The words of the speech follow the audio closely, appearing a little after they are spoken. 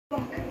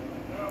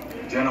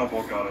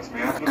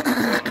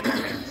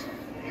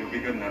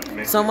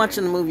So much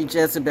in the movie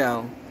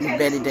Jezebel with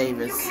Bette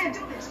Davis. Kind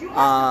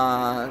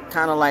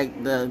of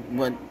like the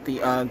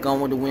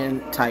Gone with the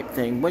Wind type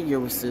thing. What year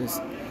was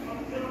this?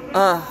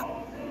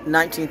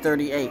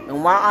 1938.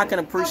 And while I can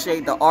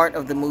appreciate the art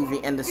of the movie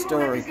and the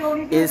story,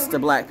 it's the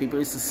black people,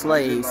 it's the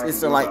slaves,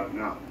 it's the like,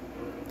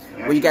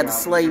 well, you got the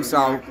slaves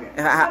all,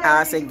 how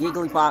I say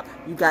giggly pop,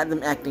 you got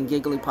them acting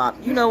giggly pop.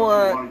 You know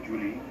what?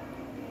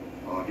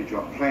 Did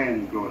your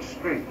plans go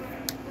astray?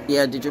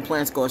 Yeah, did your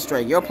plans go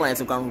astray? Your plans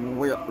have gone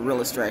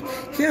real astray.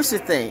 Here's the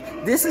thing.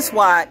 This is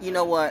why, you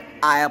know what,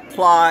 I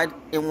applaud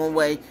in one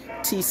way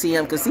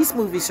TCM, because these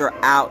movies are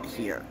out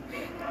here.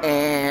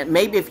 And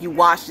maybe if you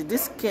watched it,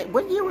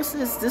 what year was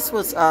this? This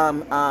was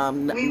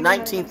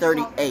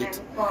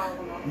 1938.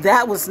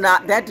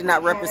 That did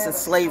not represent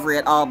slavery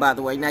at all, by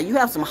the way. Now, you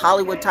have some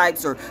Hollywood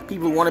types or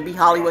people who want to be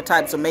Hollywood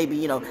types, or maybe,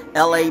 you know,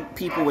 LA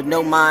people with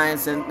no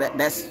minds, and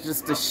that's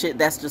just the shit,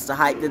 that's just the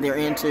hype that they're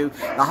into,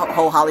 the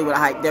whole Hollywood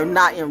hype. They're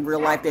not in real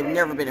life. They've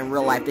never been in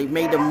real life. They've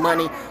made their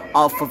money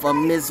off of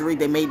misery.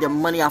 They made their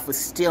money off of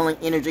stealing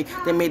energy.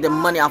 They made their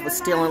money off of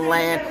stealing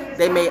land.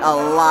 They made a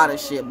lot of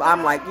shit. But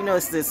I'm like, you know,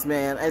 it's this,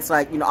 man. It's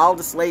like, you know, all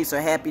the slaves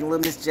are happy. Little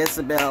Miss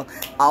Jezebel,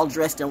 all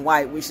dressed in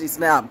white, which is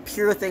now a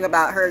pure thing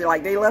about her.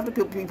 Like, they love to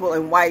put people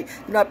in white.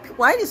 You know,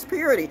 white is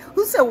purity.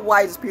 Who said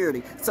white is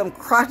purity? Some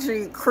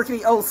crotchety,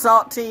 crookedy old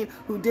salt teen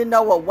who didn't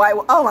know what white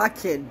was. Oh, I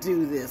can't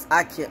do this.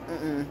 I can't.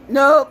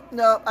 Nope.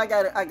 I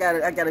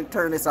gotta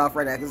turn this off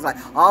right now. Because, like,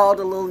 all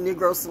the little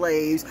Negro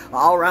slaves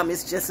all around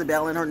Miss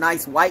Jezebel in her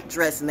nice white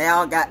dress. And they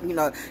all got, you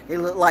know, they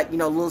look like, you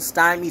know, little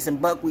stymies and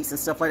buckwheats and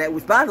stuff like that.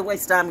 Which, by the way,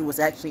 Stymie was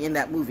actually in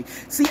that movie.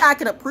 See, I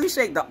can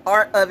appreciate the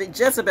art of it.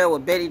 Jezebel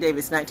with Bette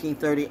Davis,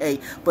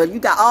 1938. But you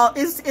got all,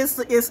 it's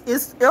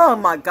oh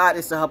my God,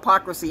 it's the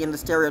hypocrisy and the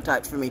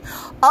stereotypes for me.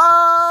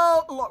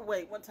 Oh, Lord,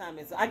 wait, what time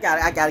is it? I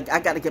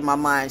gotta get my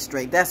mind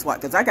straight. That's why,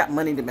 because I got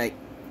money to make.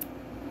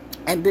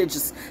 And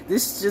this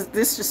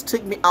just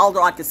took me,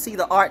 although I could see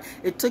the art,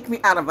 it took me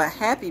out of a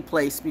happy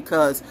place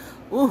because,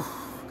 ooh,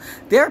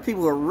 there are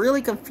people who are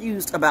really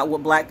confused about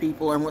what black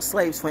people and what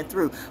slaves went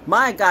through.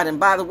 My God,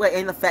 and by the way,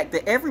 and the fact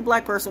that every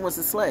black person was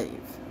a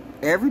slave.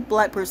 Every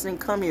black person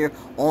didn't come here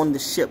on the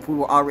ship who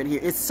were already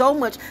here. It's so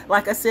much,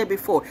 like I said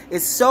before,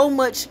 it's so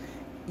much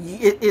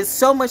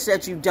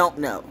that you don't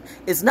know.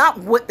 It's not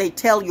what they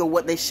tell you or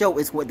what they show,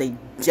 it's what they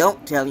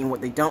don't tell you and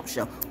what they don't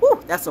show.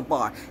 Woo, that's a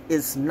bar.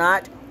 It's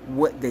not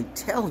what they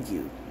tell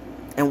you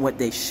and what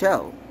they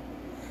show.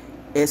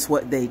 It's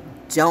what they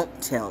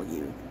don't tell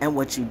you and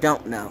what you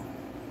don't know.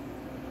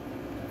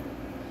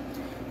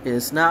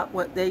 It's not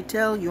what they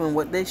tell you and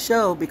what they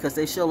show, because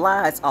they show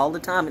lies all the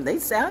time, and they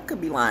say I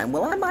could be lying.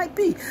 Well, I might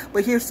be,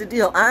 but here's the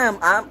deal: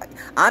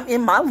 I'm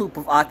in my loop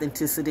of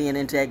authenticity and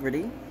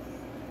integrity.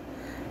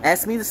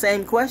 Ask me the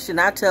same question,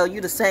 I tell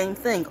you the same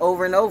thing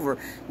over and over.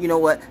 You know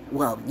what?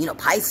 Well, you know,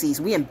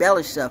 Pisces, we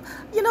embellish stuff.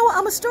 You know what?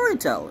 I'm a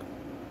storyteller.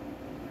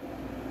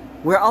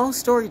 We're all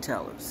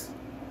storytellers.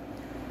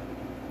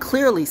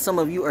 Clearly, some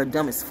of you are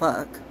dumb as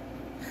fuck.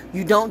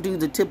 You don't do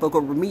the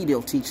typical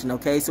remedial teaching,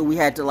 okay? So we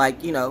had to,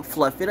 like, you know,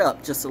 fluff it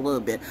up just a little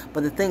bit.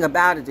 But the thing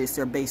about it is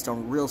they're based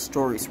on real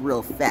stories,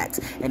 real facts.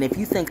 And if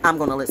you think I'm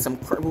going to let some...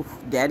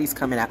 Daddy's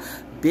coming out.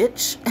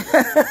 Bitch.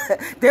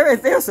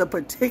 There's a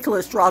particular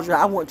astrologer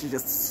I want you to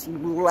just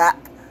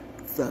slap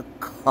the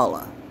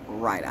color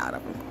right out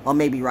of him. Or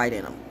maybe right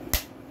in him.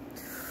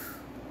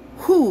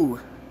 Whew.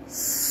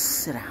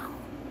 Sit down.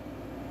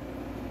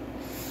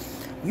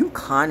 You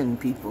conning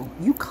people.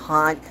 You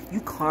carny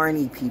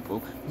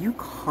people. You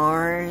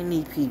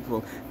carny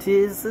people.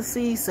 'Tis the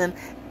season.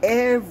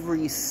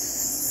 Every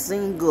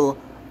single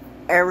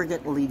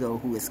arrogant Leo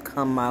who has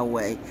come my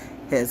way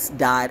has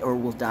died or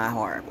will die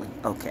horribly.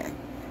 Okay.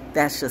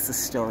 That's just a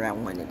story I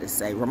wanted to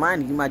say.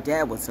 Reminding you, my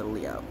dad was a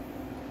Leo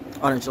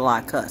on a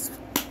July cusp.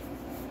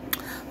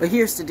 But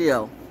here's the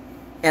deal.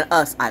 And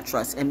us, I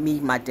trust. And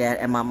me, my dad,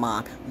 and my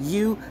mom.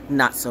 You,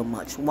 not so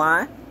much.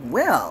 Why?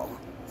 Well...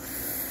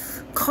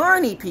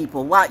 Carny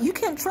people. Why? You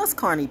can't trust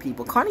carny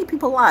people. Carny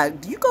people lie.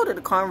 Do you go to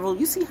the carnival?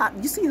 You see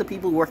the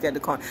people who work at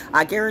the carnival.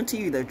 I guarantee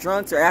you, they're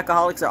drunks, they're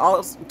alcoholics, or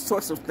all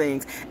sorts of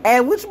things.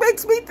 And which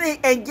makes me think,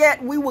 and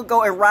yet we would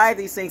go and ride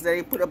these things that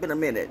they put up in a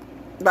minute.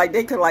 Like,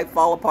 they could, like,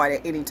 fall apart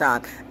at any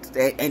time.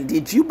 And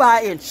did you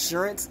buy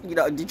insurance? You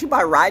know, did you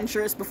buy ride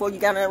insurance before you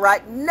got on that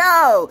ride?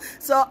 No.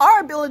 So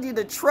our ability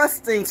to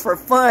trust things for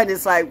fun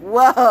is like,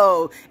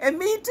 whoa. And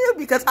me too,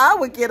 because I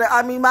would get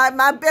I mean, my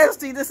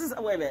bestie, this is,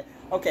 wait a minute.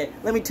 Okay,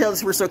 let me tell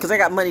this real story because I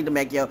got money to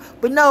make, yo.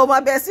 But no, my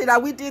bestie and I,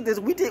 we did this.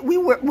 We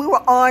were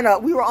on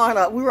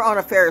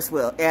a Ferris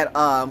wheel at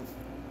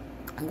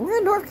were we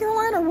in North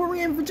Carolina or were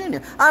we in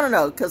Virginia? I don't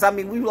know, because I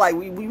mean we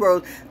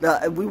rode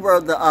there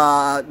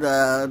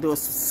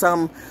was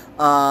some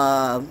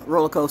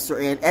roller coaster,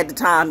 and at the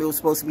time it was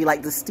supposed to be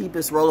like the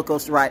steepest roller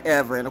coaster ride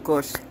ever, and of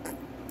course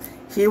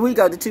here we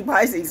go, the two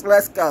Pisces,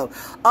 let's go.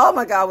 Oh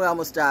my God, we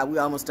almost died. We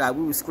were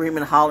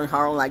screaming, hollering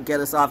like, get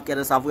us off,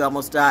 we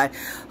almost died.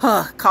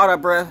 Caught our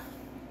breath.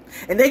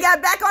 And they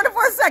got back on it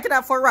for a second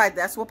after a ride.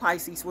 That's what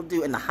Pisces will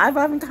do. And the high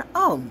vibing time,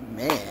 oh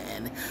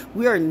man,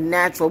 we are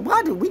natural.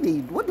 What do we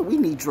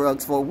need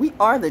drugs for? We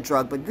are the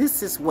drug, but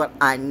this is what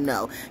I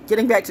know.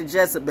 Getting back to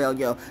Jezebel,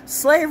 yo,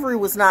 slavery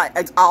was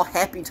not all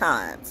happy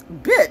times.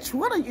 Bitch,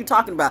 what are you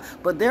talking about?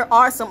 But there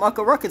are some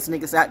Uncle Ruckus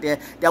niggas out there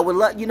that would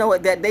let you know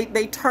what, that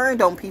they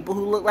turned on people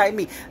who look like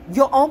me.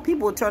 Your own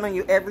people will turn on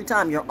you every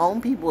time. Your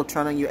own people will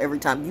turn on you every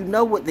time. You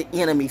know what the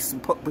enemy,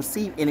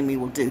 perceived enemy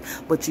will do,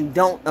 but you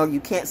don't, or you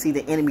can't see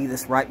the enemy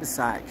that's right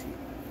beside you.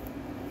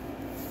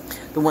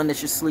 The one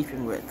that you're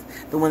sleeping with,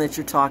 the one that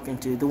you're talking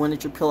to, the one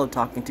that you're pillow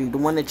talking to, the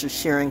one that you're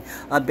sharing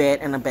a bed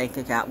and a bank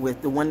account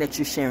with, the one that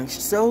you're sharing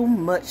so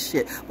much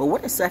shit. But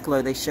what exactly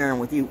are they sharing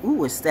with you?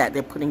 Ooh, it's that.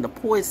 They're putting the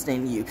poison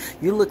in you.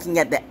 You're looking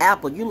at the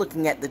apple. You're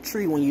looking at the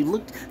tree when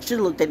you should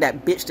have looked at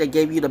that bitch that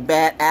gave you the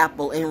bad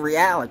apple in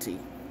reality.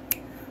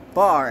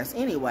 Bars.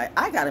 Anyway,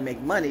 I got to make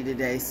money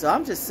today, so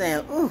I'm just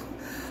saying, ooh,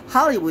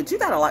 Hollywood, you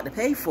got a lot to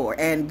pay for,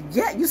 and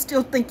yet you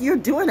still think you're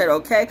doing it,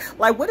 okay?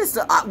 Like, what is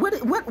the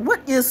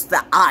what is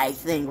the I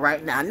thing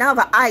right now? Now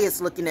the I is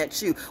looking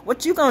at you.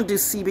 What you gonna do,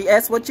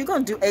 CBS? What you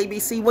gonna do,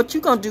 ABC? What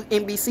you gonna do,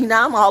 NBC?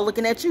 Now I'm all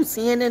looking at you,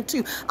 CNN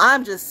too.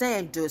 I'm just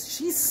saying, does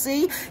she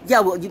see?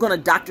 Yeah, well, you gonna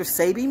Dr.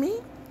 Sabi me?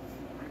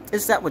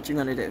 Is that what you're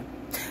gonna do?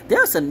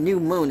 There's a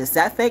new moon. Is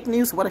that fake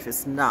news? What if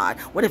it's not?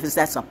 What if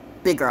that's a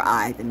bigger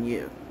I than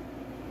you?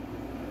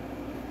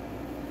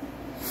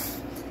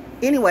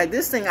 Anyway,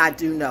 this thing I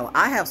do know.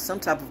 I have some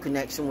type of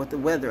connection with the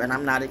weather, and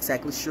I'm not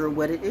exactly sure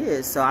what it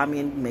is. So, I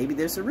mean, maybe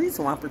there's a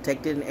reason why I'm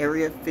protected in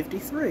Area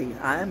 53.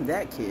 I am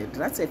that kid.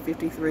 Did I say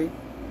 53?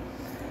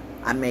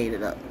 I made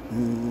it up.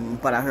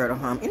 But I heard a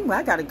hum. Anyway,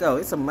 I got to go.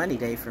 It's a money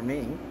day for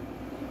me.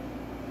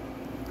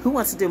 Who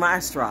wants to do my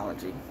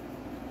astrology?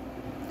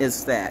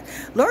 It's that.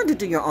 Learn to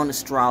do your own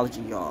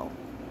astrology, y'all.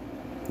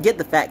 Get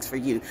the facts for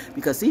you,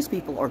 because these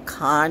people are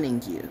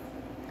conning you.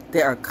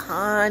 They are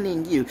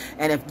conning you.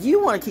 And if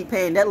you want to keep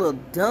paying that little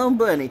dumb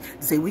bunny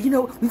to say, well, you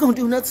know, we're going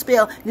to do another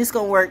spell and it's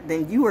going to work,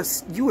 then you are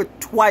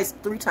twice,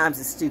 3 times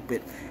as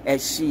stupid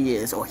as she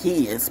is, or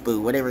he is,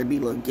 boo, whatever it be,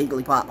 little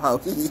giggly pop ho.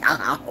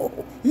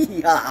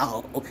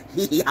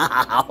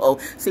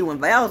 See, when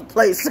Val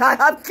plays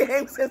side-up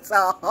games, it's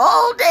a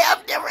whole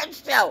damn different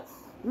show.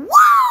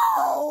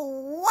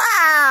 Whoa!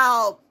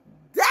 Wow!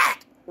 That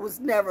was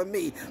never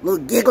me.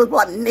 Little giggly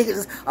pop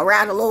niggas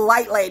around a little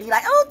white lady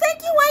like, oh, thank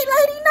you, white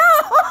lady. No,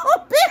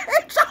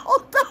 bitch.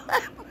 Oh,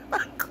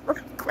 my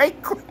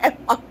great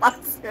grandma